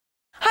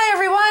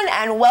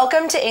and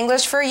welcome to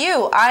English for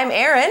You. I'm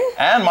Erin.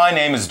 And my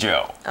name is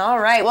Joe. All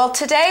right, well,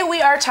 today we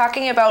are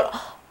talking about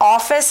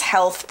office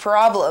health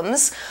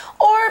problems,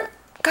 or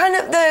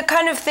the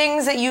kind of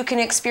things that you can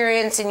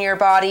experience in your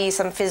body,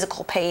 some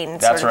physical pain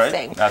sort of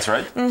thing. That's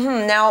right.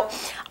 Now,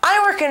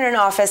 I work in an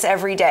office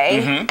every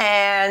day,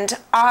 and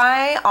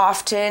I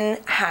often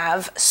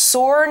have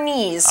sore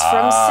knees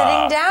from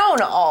sitting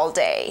down all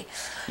day.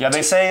 Yeah,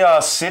 they say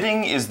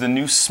sitting is the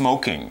new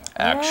smoking,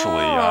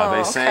 actually.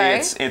 They say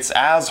it's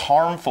as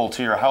harmful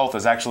to your health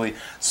as actually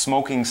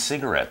smoking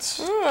cigarettes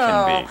can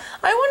be.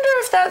 I wonder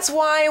if that's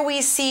why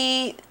we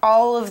see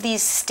all of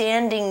these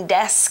standing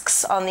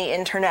desks on the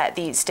internet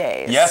these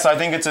days. Yes, I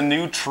think it's a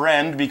new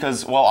trend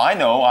because, well, I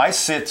know I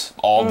sit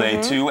all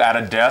day too at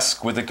a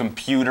desk with a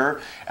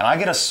computer and I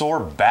get a sore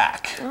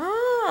back.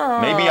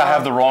 Maybe I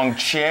have the wrong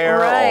chair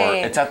or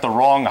it's at the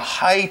wrong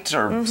height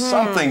or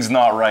something's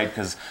not right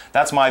because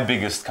that's my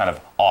biggest kind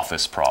of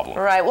office problem.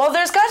 Right. Well,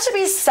 there's got to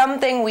be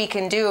something we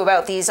can do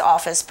about these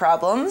office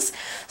problems.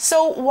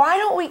 So why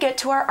don't we get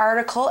to our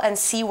article and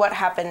see what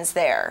happens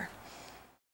there?